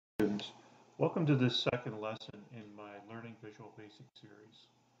Students, welcome to this second lesson in my Learning Visual Basics series.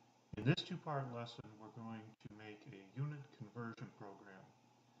 In this two-part lesson, we're going to make a unit conversion program.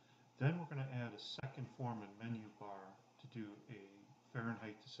 Then we're going to add a second form and menu bar to do a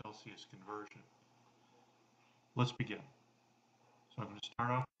Fahrenheit to Celsius conversion. Let's begin. So I'm going to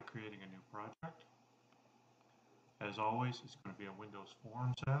start off by creating a new project. As always, it's going to be a Windows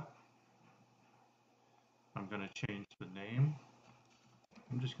Forms app. I'm going to change the name.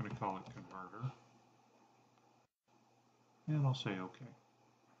 I'm just going to call it Converter. And I'll say OK.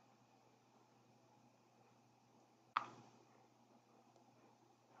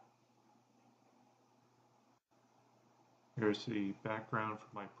 Here's the background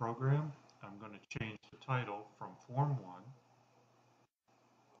for my program. I'm going to change the title from Form 1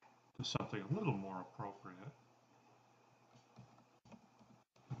 to something a little more appropriate.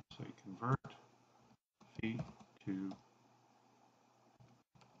 Say convert feet to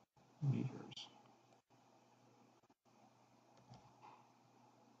meters.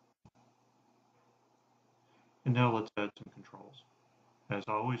 And now let's add some controls. As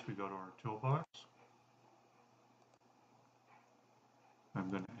always, we go to our toolbox.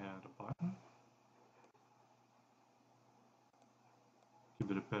 I'm going to add a button. Give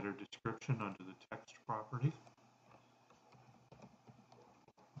it a better description under the text property.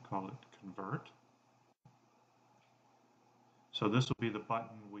 Call it convert. So this will be the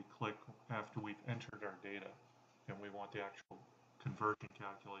button we click after we've entered our data and we want the actual conversion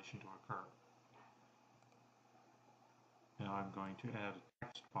calculation to occur. Now I'm going to add a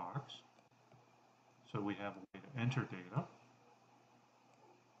text box so we have a way to enter data.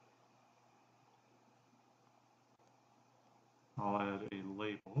 I'll add a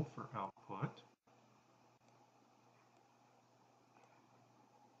label for output.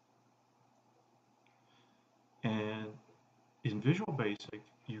 And in Visual Basic,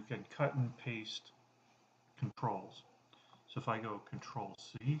 you can cut and paste controls. So if I go Control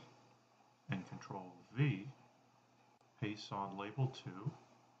C and Control V, paste on label 2,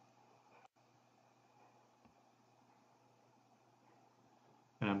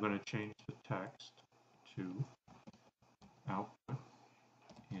 and I'm going to change the text to output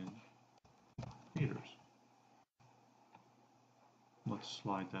in meters. Let's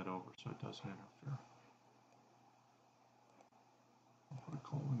slide that over so it doesn't interfere. I'll put a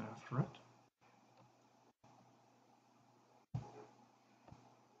colon after it.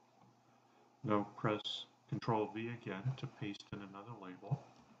 Now press Control V again to paste in another label.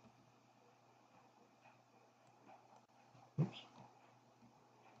 Oops.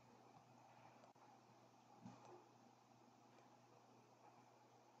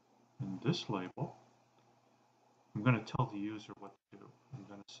 In this label, I'm going to tell the user what to do. I'm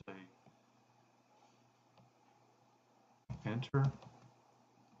going to say enter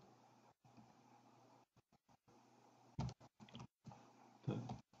the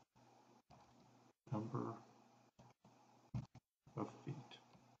number of feet.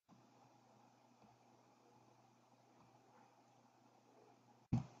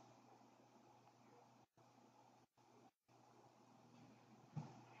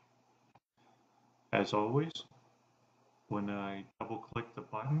 As always, when I double-click the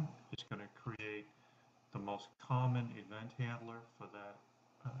button, it's going to create the most common event handler for that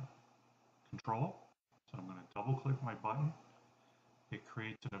control. So I'm going to double-click my button. It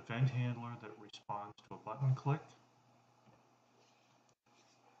creates an event handler that responds to a button click.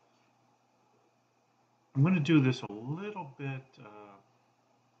 I'm going to do this a little bit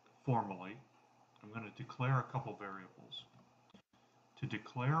formally. I'm going to declare a couple variables. To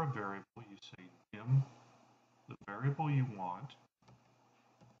declare a variable, you say dim the variable you want,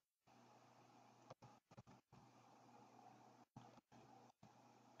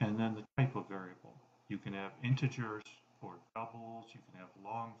 and then the type of variable. You can have integers or doubles, you can have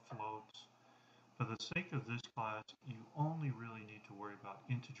long floats. For the sake of this class, you only really need to worry about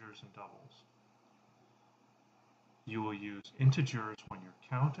integers and doubles. You will use integers when you're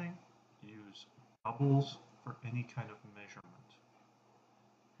counting, use doubles for any kind of measurement.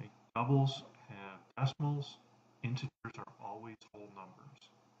 Okay. Doubles have decimals, integers are always whole numbers.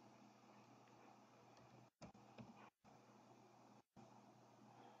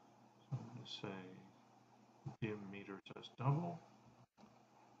 So I'm going to say dim meters as double,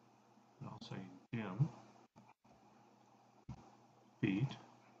 and I'll say dim feet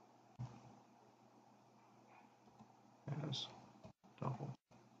as double.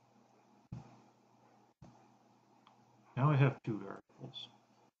 Now I have two variables.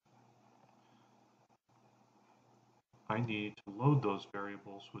 I need to load those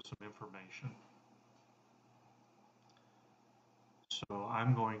variables with some information. So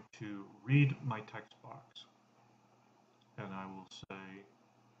I'm going to read my text box, and I will say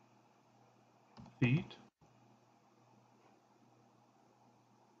feet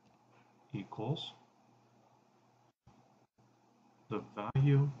equals the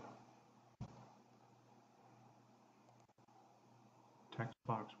value text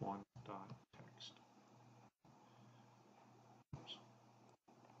box 1 dot text. Oops.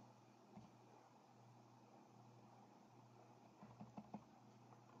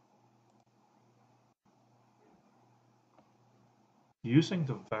 Using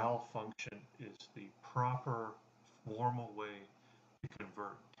the val function is the proper formal way to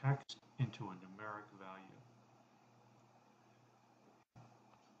convert text into a numeric value.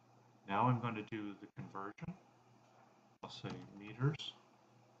 Now I'm going to do the conversion. I'll say meters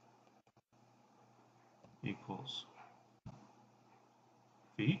equals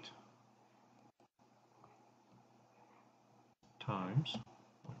feet times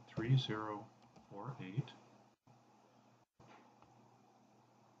 0.3048,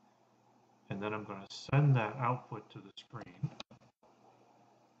 and then I'm going to send that output to the screen,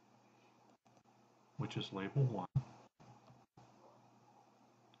 which is label 1.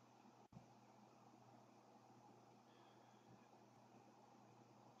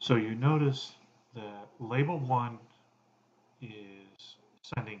 So you notice that label 1 is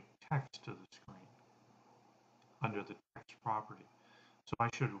sending text to the screen under the text property. So I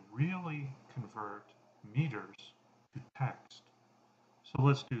should really convert meters to text. So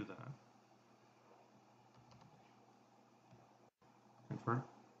let's do that. Convert.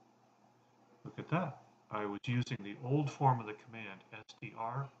 Look at that. I was using the old form of the command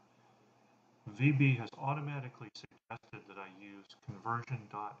str. VB has automatically suggested that I use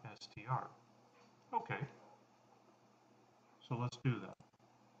conversion.str. Okay, so let's do that.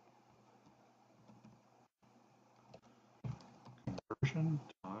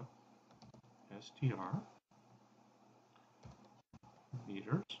 Conversion.str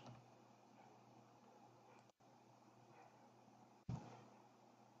meters.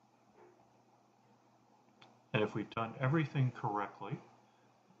 And if we've done everything correctly,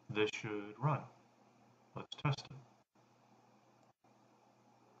 this should run. Let's test it.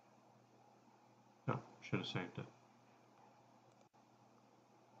 No, should have saved it.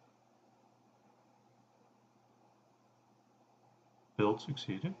 Build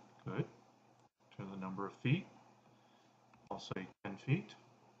succeeded. Good. To the number of feet, I'll say 10 feet.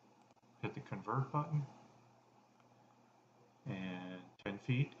 Hit the convert button. And 10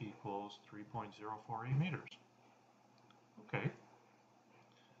 feet equals 3.048 meters. Okay.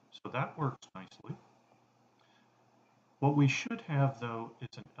 So that works nicely. What we should have, though,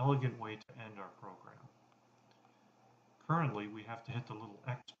 is an elegant way to end our program. Currently, we have to hit the little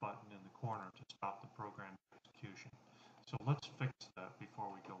X button in the corner to stop the program execution. So let's fix that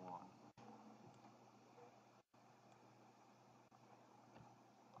before we go on.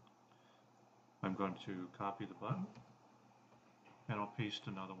 I'm going to copy the button, and I'll paste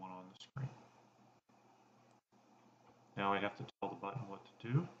another one on the screen. Now I have to tell the button what to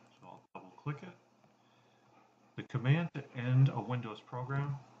do, so I'll double click it. The command to end a Windows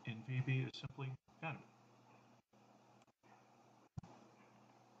program in VB is simply end.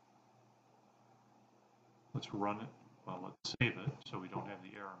 Let's run it. Well, let's save it so we don't have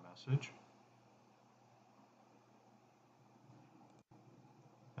the error message.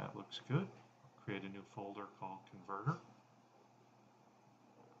 That looks good. Create a new folder called Converter.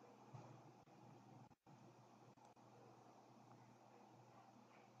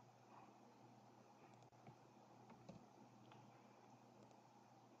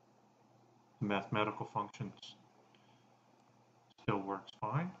 The mathematical functions still works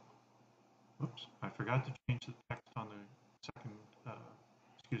fine. Oops, I forgot to change the text on the second,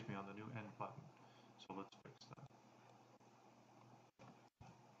 on the new end button. So let's fix that.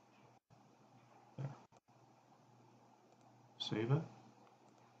 There. Save it,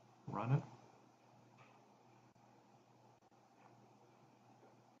 run it.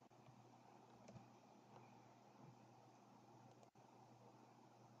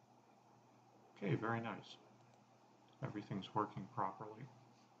 Okay, very nice. Everything's working properly.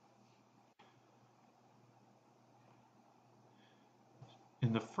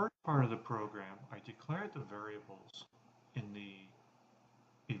 In the first part of the program, I declared the variables in the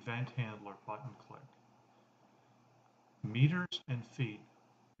event handler button click. Meters and feet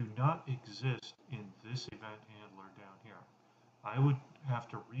do not exist in this event handler down here. I would have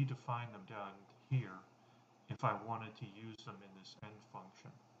to redefine them down here if I wanted to use them in this end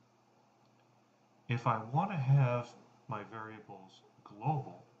function. If I want to have my variables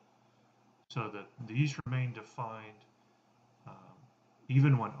global so that these remain defined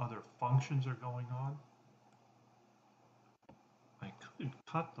even when other functions are going on. I could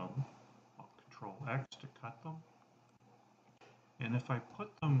cut them. I'll Control X to cut them. And if I put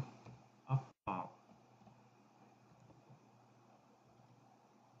them up top,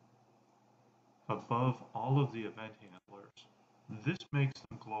 above all of the event handlers, this makes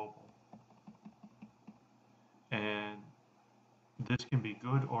them global. And this can be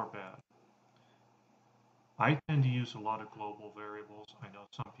good or bad. I tend to use a lot of global variables. I know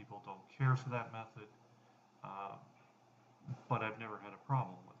some people don't care for that method, but I've never had a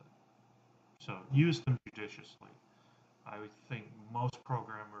problem with it. So use them judiciously. I would think most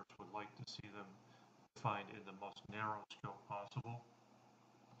programmers would like to see them defined in the most narrow scope possible.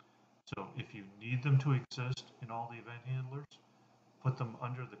 So if you need them to exist in all the event handlers, put them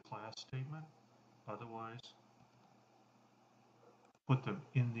under the class statement. Otherwise, put them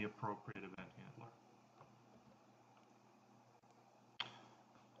in the appropriate event handler.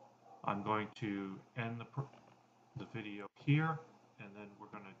 I'm going to end the video here, and then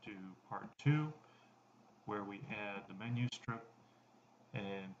we're going to do part 2, where we add the menu strip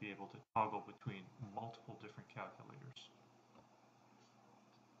and be able to toggle between multiple different calculators.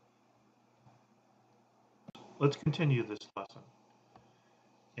 Let's continue this lesson.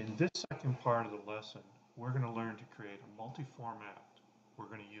 In this second part of the lesson, we're going to learn to create a multi-format. We're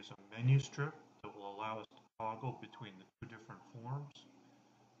going to use a menu strip that will allow us to toggle between the 2 different forms.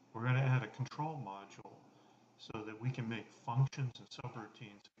 We're going to add a control module so that we can make functions and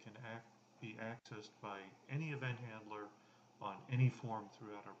subroutines that can be accessed by any event handler on any form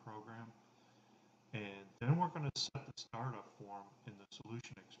throughout our program. And then we're going to set the startup form in the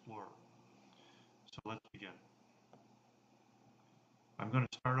Solution Explorer. So let's begin. I'm going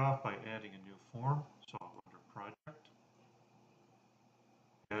to start off by adding a new form. So I'll go under Project,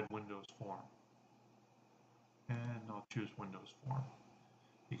 Add Windows Form, and I'll choose Windows Form.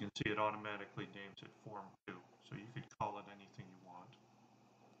 You can see it automatically names it Form 2, so you could call it anything you want.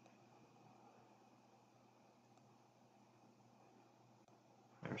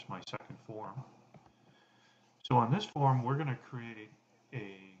 There's my second form. So on this form, we're going to create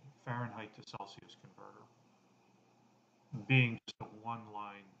a Fahrenheit to Celsius converter. Being just a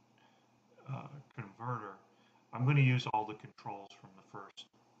one-line converter, I'm going to use all the controls from the first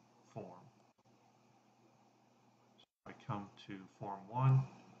form. So I come to Form 1.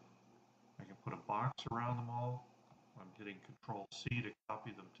 I can put a box around them all. I'm hitting Control C to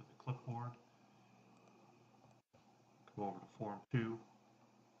copy them to the clipboard. Go over to Form 2,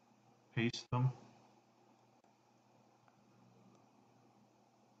 paste them.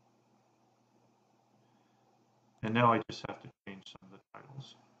 And now I just have to change some of the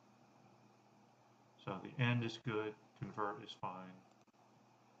titles. So the end is good, convert is fine.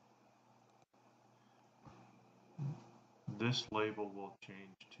 This label will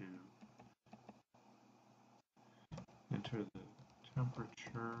change to enter the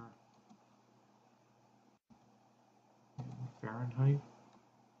temperature in Fahrenheit.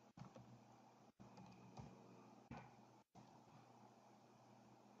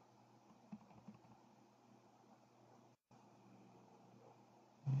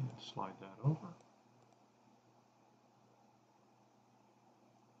 And slide that over.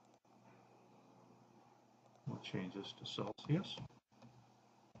 We'll change this to Celsius.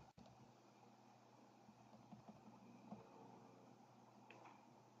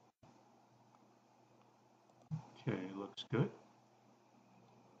 Okay, looks good.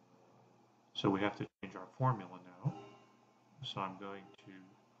 So we have to change our formula now. So I'm going to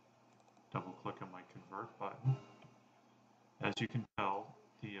double click on my convert button. As you can tell,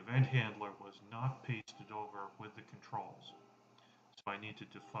 the event handler was not pasted over with the controls. So I need to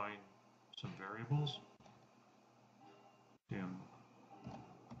define some variables. Dim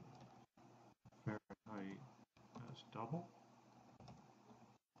Fahrenheit as double.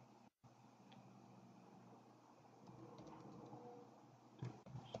 Dim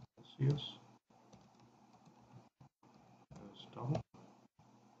Celsius as double.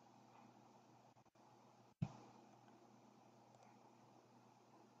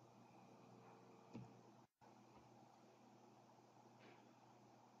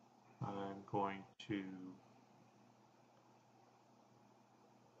 I'm going to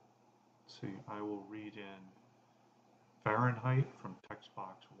see, I will read in Fahrenheit from text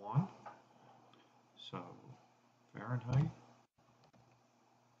box 1. So Fahrenheit.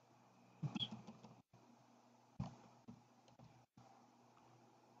 Oops.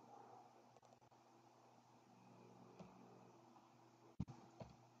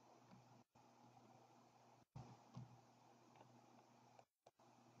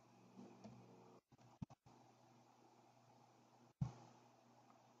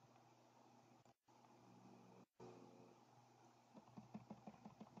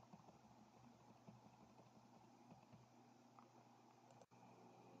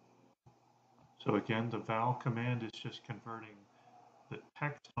 So again, the val command is just converting the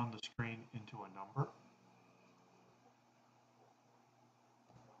text on the screen into a number.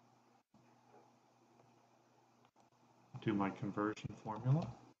 Do my conversion formula.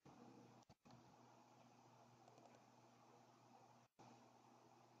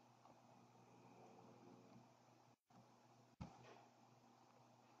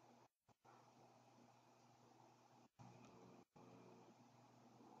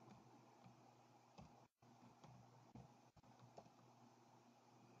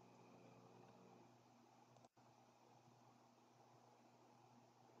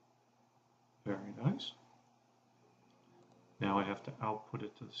 Very nice. Now I have to output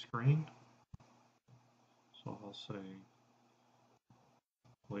it to the screen. So I'll say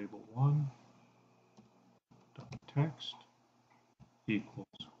label 1 dot text equals.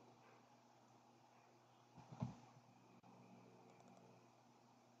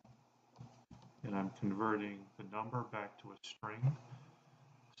 And I'm converting the number back to a string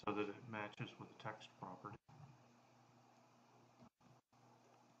so that it matches with the text property.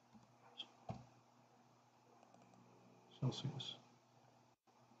 Celsius.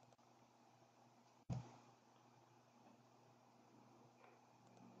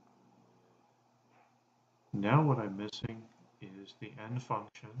 Now what I'm missing is the end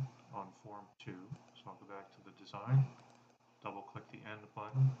function on form 2. So I'll go back to the design, double click the end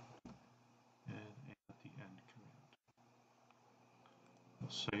button, and add the end command.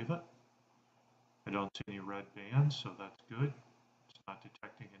 I'll save it. I don't see any red bands, so that's good. It's not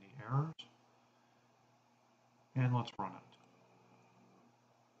detecting any errors. And let's run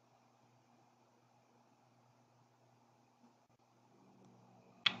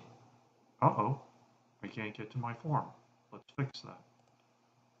it. Uh-oh, I can't get to my form. Let's fix that.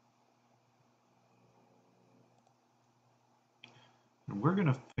 And we're going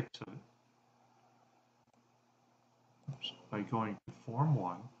to fix it by going to form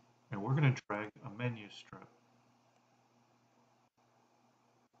 1, and we're going to drag a menu strip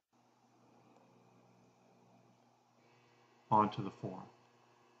onto the form.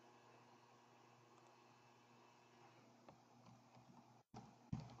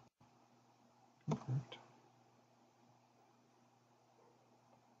 Convert.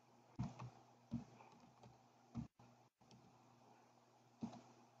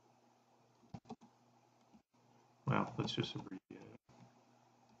 Well, let's just abbreviate it.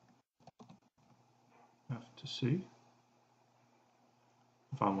 F to C.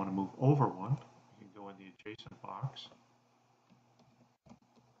 If I want to move over one, I can go in the adjacent box.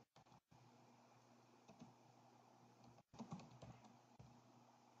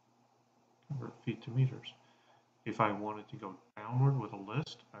 Convert feet to meters. If I wanted to go downward with a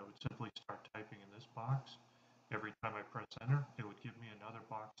list, I would simply start typing in this box. Every time I press enter, it would give me another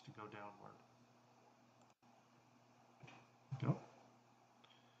box to go downward. Go.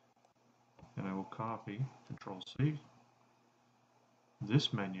 And I will copy, Control C,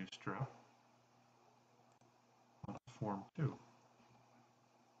 this menu strip on form 2.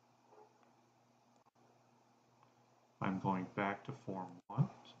 I'm going back to form 1.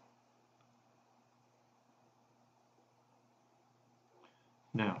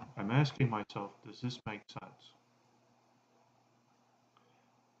 Now, I'm asking myself, does this make sense?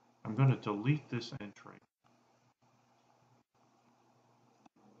 I'm going to delete this entry.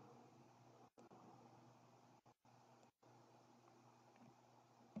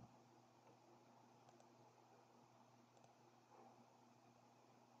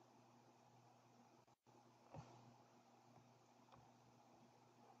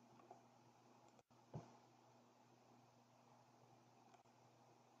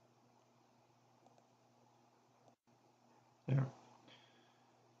 There.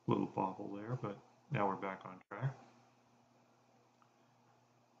 Little bobble there, but now we're back on track.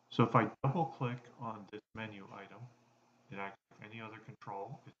 So if I double click on this menu item, it acts like any other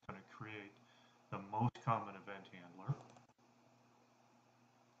control. It's going to create the most common event handler.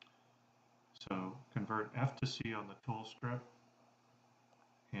 So convert F to C on the tool strip,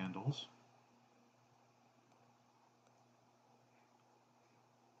 handles.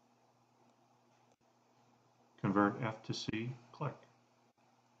 Convert F to C, click.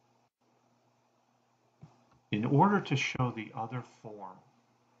 In order to show the other form,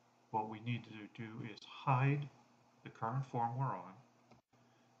 what we need to do is hide the current form we're on,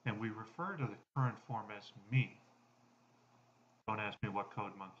 and we refer to the current form as MEE. Don't ask me what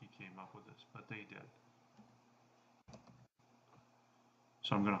code monkey came up with this, but they did.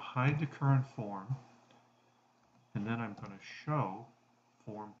 So I'm going to hide the current form, and then I'm going to show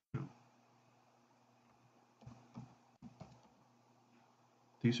form 2.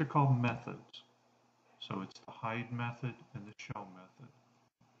 These are called methods. So it's the hide method and the show method.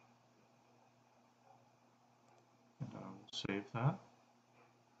 And I will save that.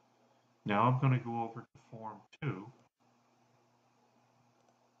 Now I'm going to go over to Form 2.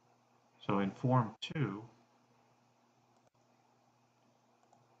 So in Form 2,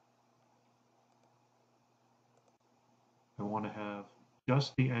 I want to have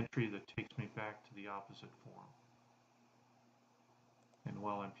just the entry that takes me back to the opposite form. And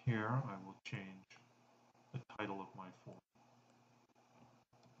while I'm here, I will change the title of my form.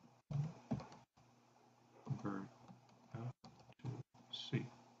 Convert F to C.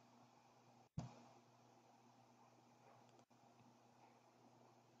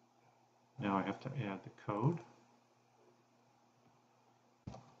 Now I have to add the code.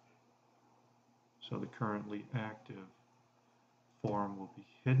 So the currently active form will be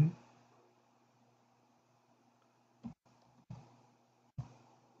hidden.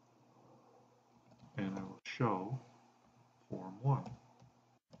 And I will show Form 1.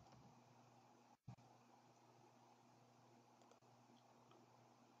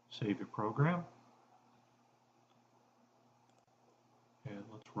 Save your program. And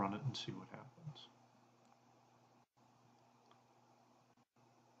let's run it and see what happens.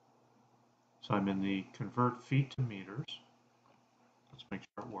 So I'm in the convert feet to meters. Let's make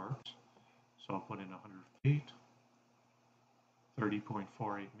sure it works. So I'll put in 100 feet,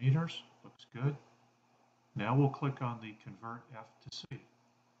 30.48 meters, looks good. Now we'll click on the convert F to C.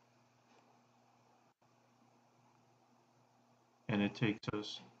 And it takes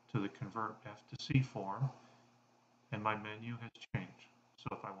us to the convert F to C form, and my menu has changed. So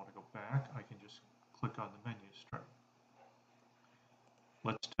if I want to go back, I can just click on the menu strip.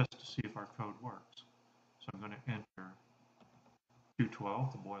 Let's test to see if our code works. So I'm going to enter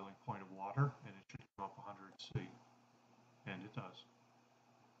 212, the boiling point of water, and it should come up 100 C. And it does.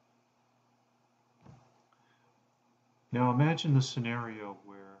 Now imagine the scenario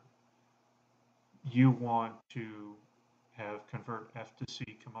where you want to have convert F to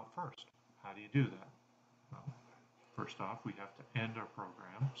C come up first. How do you do that? Well, first off, we have to end our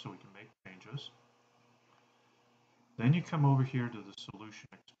program so we can make changes. Then you come over here to the Solution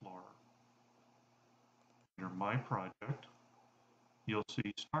Explorer. Under My Project, you'll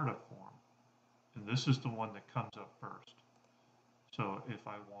see Startup Form. And this is the one that comes up first. So if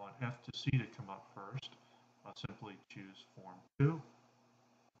I want F to C to come up first, I'll simply choose Form 2,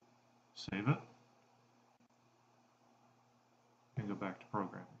 save it, and go back to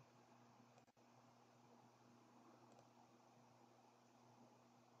programming.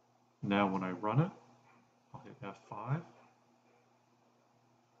 Now when I run it, I'll hit F5.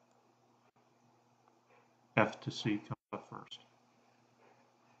 F to C comes up first.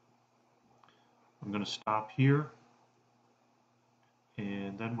 I'm going to stop here,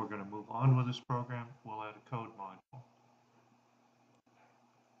 and then we're going to move on with this program. We'll add a code module.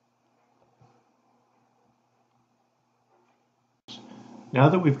 Now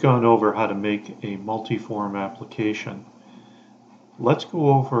that we've gone over how to make a multi-form application, let's go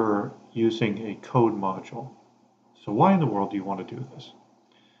over using a code module. So why in the world do you want to do this?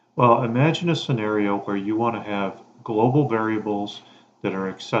 Well, imagine a scenario where you want to have global variables that are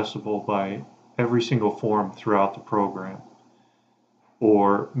accessible by every single form throughout the program.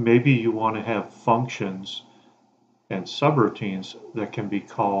 Or maybe you want to have functions and subroutines that can be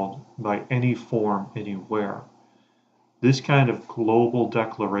called by any form anywhere. This kind of global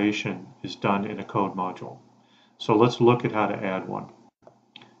declaration is done in a code module. So let's look at how to add one.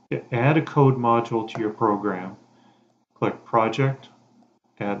 To add a code module to your program, click Project,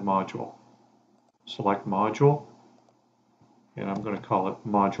 Add Module. Select Module, and I'm going to call it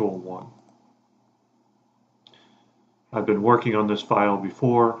Module 1. I've been working on this file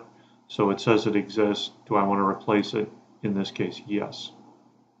before, so it says it exists. Do I want to replace it? In this case, yes.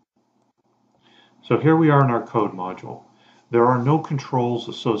 So here we are in our code module. There are no controls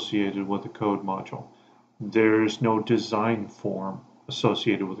associated with the code module. There's no design form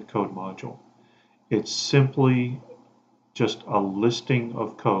associated with the code module. It's simply just a listing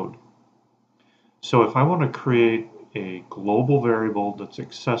of code. So if I want to create a global variable that's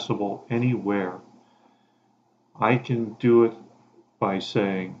accessible anywhere, I can do it by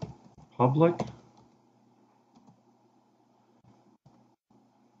saying public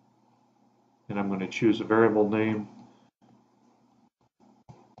and I'm going to choose a variable name,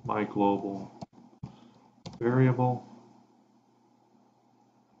 my global variable.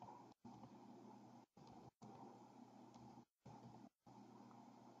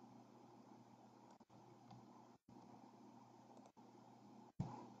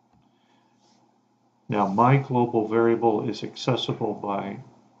 Now my global variable is accessible by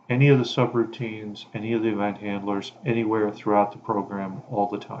any of the subroutines, any of the event handlers, anywhere throughout the program all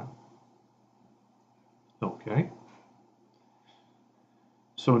the time. Okay.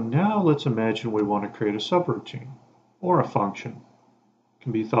 So now let's imagine we want to create a subroutine or a function. It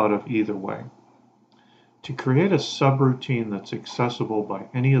can be thought of either way. To create a subroutine that's accessible by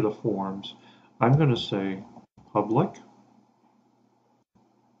any of the forms, I'm going to say public.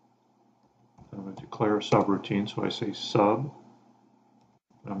 I'm going to declare a subroutine, so I say sub.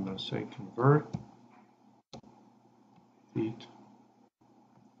 I'm going to say convert feet.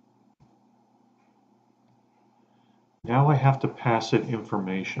 Now I have to pass it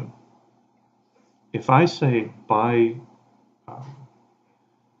information. If I say by,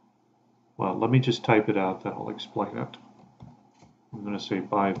 well, let me just type it out, then I'll explain it. I'm going to say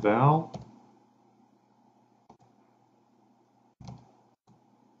by val.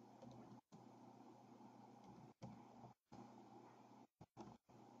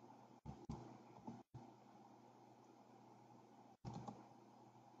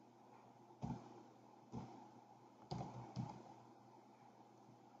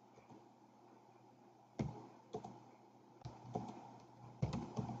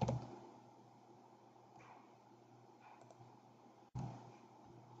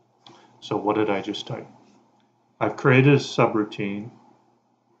 So what did I just type? I've created a subroutine,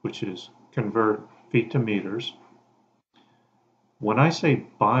 which is convert feet to meters. When I say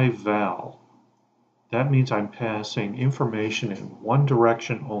by val, that means I'm passing information in one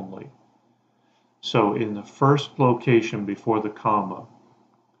direction only. So in the first location before the comma,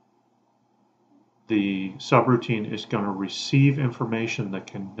 the subroutine is going to receive information that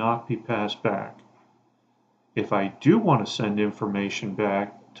cannot be passed back. If I do want to send information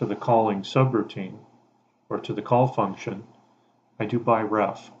back to the calling subroutine or to the call function, I do by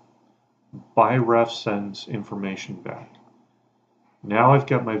ref. By ref sends information back. Now I've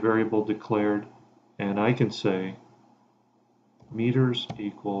got my variable declared, and I can say meters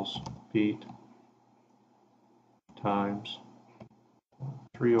equals feet times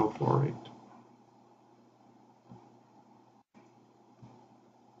 3048.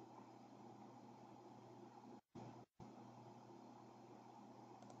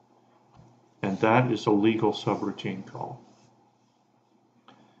 And that is a legal subroutine call.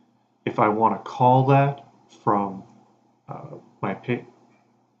 If I want to call that from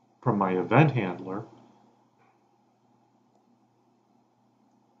my event handler,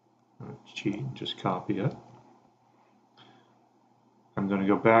 let's cheat and just copy it. I'm going to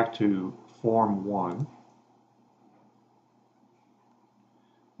go back to form 1,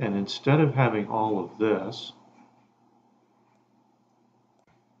 and instead of having all of this,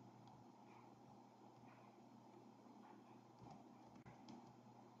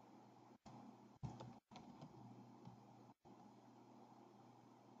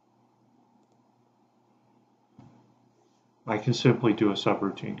 I can simply do a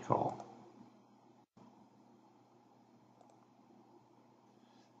subroutine call.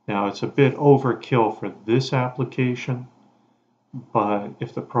 Now it's a bit overkill for this application, but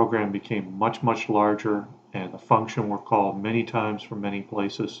if the program became much, much larger and the function were called many times from many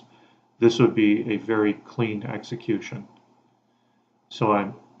places, this would be a very clean execution. So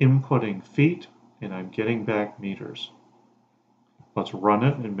I'm inputting feet and I'm getting back meters. Let's run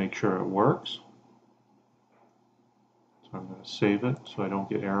it and make sure it works. So I'm going to save it so I don't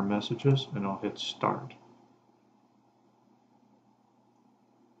get error messages, and I'll hit start.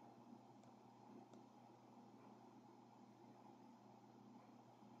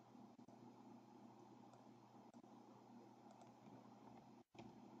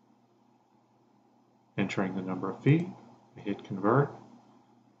 Entering the number of feet, I hit convert.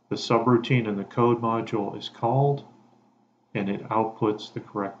 The subroutine in the code module is called, and it outputs the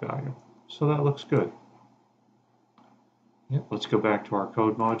correct value. So that looks good. Yeah, let's go back to our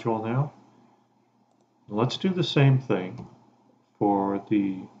code module now. Let's do the same thing for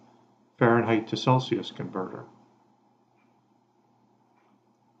the Fahrenheit to Celsius converter.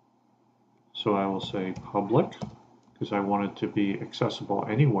 So I will say public, because I want it to be accessible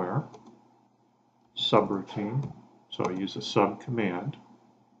anywhere. Subroutine, so I use a sub command.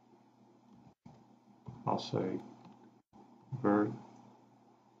 I'll say convert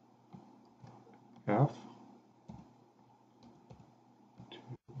F to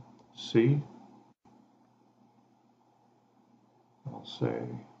C. I'll say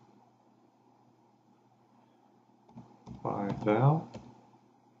by val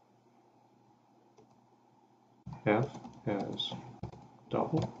F as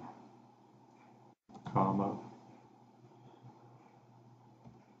double, comma,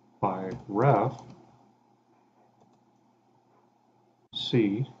 by ref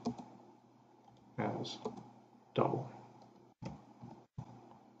C as double.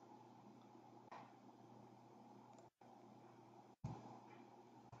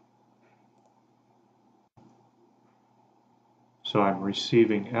 So I'm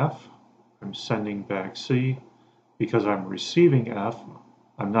receiving F, I'm sending back C. Because I'm receiving F,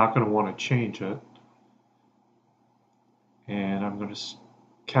 I'm not going to want to change it. And I'm going to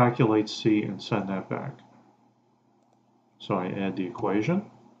calculate C and send that back. So I add the equation.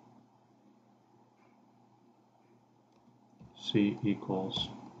 C equals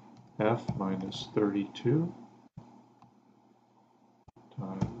F minus 32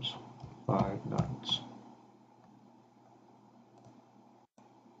 times 5/9.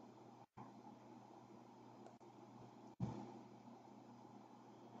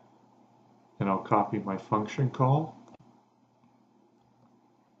 And I'll copy my function call,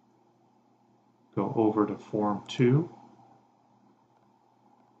 go over to form 2,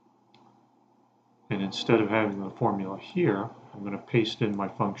 and instead of having the formula here, I'm going to paste in my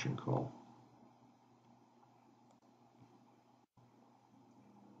function call.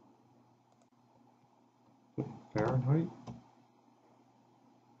 Put in Fahrenheit.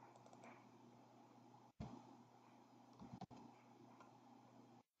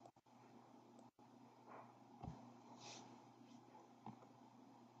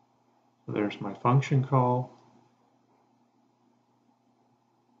 So there's my function call.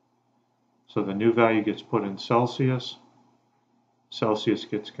 So the new value gets put in Celsius. Celsius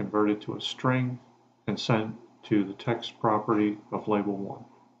gets converted to a string and sent to the text property of label 1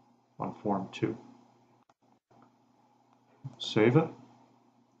 on form 2. Save it,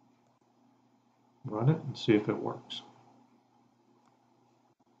 run it, and see if it works.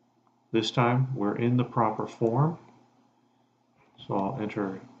 This time we're in the proper form. So I'll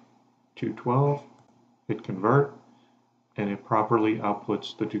enter 212, hit convert, and it properly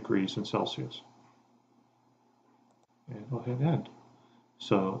outputs the degrees in Celsius. And I'll hit end.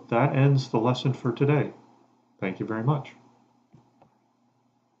 So that ends the lesson for today. Thank you very much.